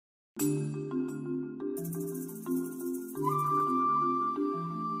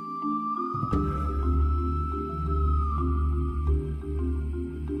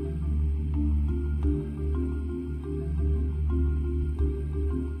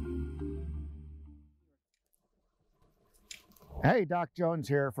Hey, Doc Jones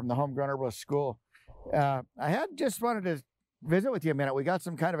here from the HomeGrown Herbalist School. I just wanted to visit with you a minute. We got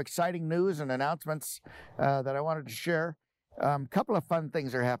some kind of exciting news and announcements that I wanted to share. Couple of fun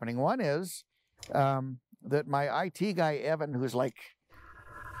things are happening. One is that my IT guy, Evan, who's like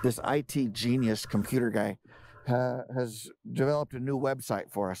this IT genius computer guy, has developed a new website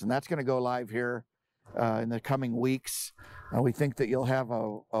for us, and that's going to go live here in the coming weeks. We think that you'll have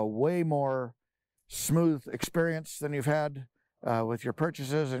a way more smooth experience than you've had with your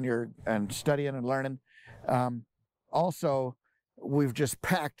purchases and studying and learning. Also, we've just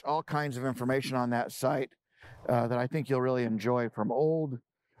packed all kinds of information on that site that I think you'll really enjoy, from old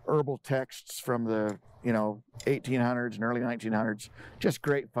herbal texts from the 1800s and early 1900s. Just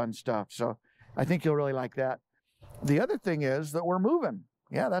great fun stuff. So I think you'll really like that. The other thing is that we're moving.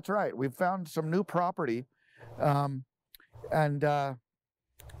 Yeah, that's right. We've found some new property, and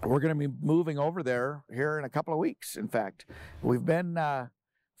we're going to be moving over there here in a couple of weeks. In fact, we've been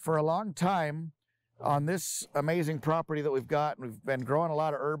for a long time on this amazing property that we've got, and we've been growing a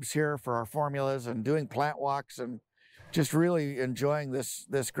lot of herbs here for our formulas and doing plant walks and just really enjoying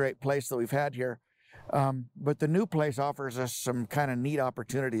this great place that we've had here. But the new place offers us some kind of neat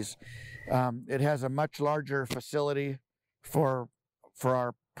opportunities. It has a much larger facility for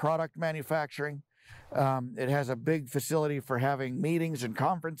our product manufacturing. It has a big facility for having meetings and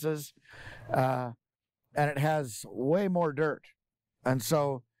conferences, and it has way more dirt. And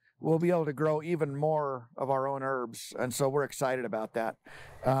so we'll be able to grow even more of our own herbs. And so we're excited about that.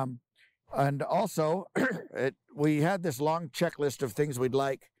 And also, we had this long checklist of things we'd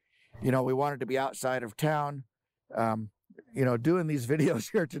like. We wanted to be outside of town. Doing these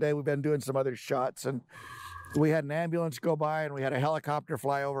videos here today, we've been doing some other shots, and we had an ambulance go by, and we had a helicopter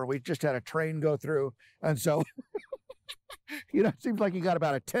fly over. We just had a train go through. And so, it seems like you got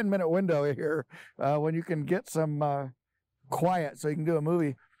about a 10-minute window here when you can get some quiet so you can do a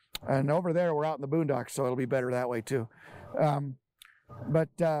movie. And over there, we're out in the boondocks, so it'll be better that way too.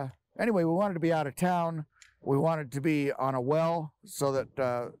 Anyway, we wanted to be out of town. We wanted to be on a well so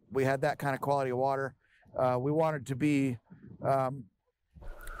that we had that kind of quality of water. We wanted to be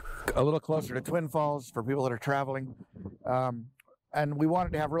a little closer to Twin Falls for people that are traveling. And we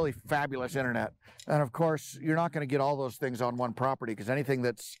wanted to have really fabulous internet. And of course, you're not going to get all those things on one property, because anything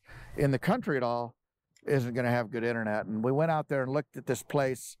that's in the country at all isn't going to have good internet. And we went out there and looked at this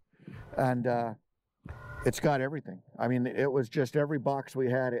place, and it's got everything. I mean, it was just every box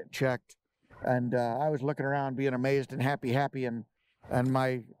we had, it checked. And I was looking around being amazed and happy, and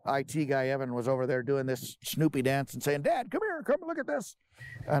my IT guy, Evan, was over there doing this Snoopy dance and saying, "Dad, come here, come look at this."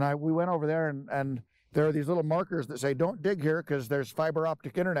 And we went over there, and there are these little markers that say, "Don't dig here because there's fiber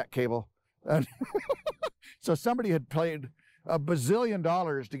optic internet cable." And so somebody had paid $1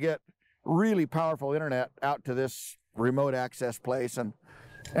 bazillion to get really powerful internet out to this remote access place. And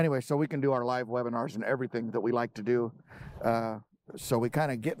anyway, so we can do our live webinars and everything that we like to do. So we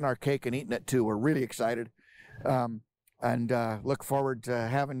kind of getting our cake and eating it too. We're really excited. And look forward to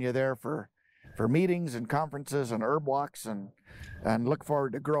having you there for meetings and conferences and herb walks, and look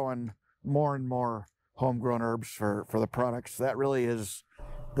forward to growing more and more homegrown herbs for the products. That really is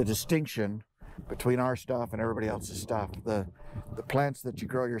the distinction between our stuff and everybody else's stuff. The plants that you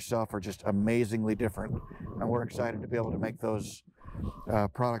grow yourself are just amazingly different, and we're excited to be able to make those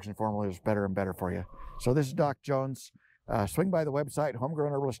products and formulas better and better for you. So this is Doc Jones. Swing by the website,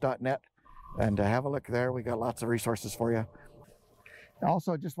 homegrownherbalist.net, and have a look there. We got lots of resources for you.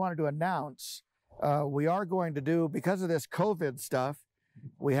 Also, just wanted to announce, we are going to do, because of this COVID stuff,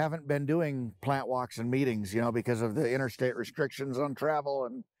 we haven't been doing plant walks and meetings, because of the interstate restrictions on travel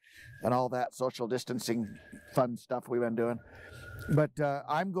and all that social distancing fun stuff we've been doing. But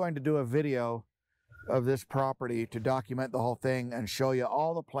I'm going to do a video of this property to document the whole thing and show you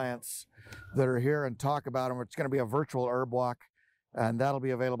all the plants that are here and talk about them. It's going to be a virtual herb walk, and that'll be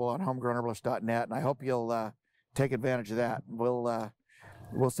available on homegrownherbalist.net, and I hope you'll take advantage of that.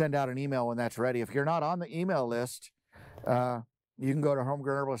 We'll send out an email when that's ready. If you're not on the email list, you can go to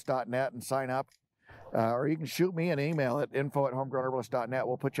homegrownherbalist.net and sign up, or you can shoot me an email at info@homegrownherbalist.net.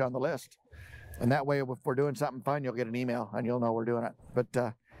 We'll put you on the list, and that way, if we're doing something fun, you'll get an email and you'll know we're doing it.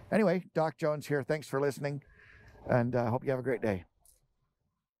 But anyway, Doc Jones here. Thanks for listening, and hope you have a great day.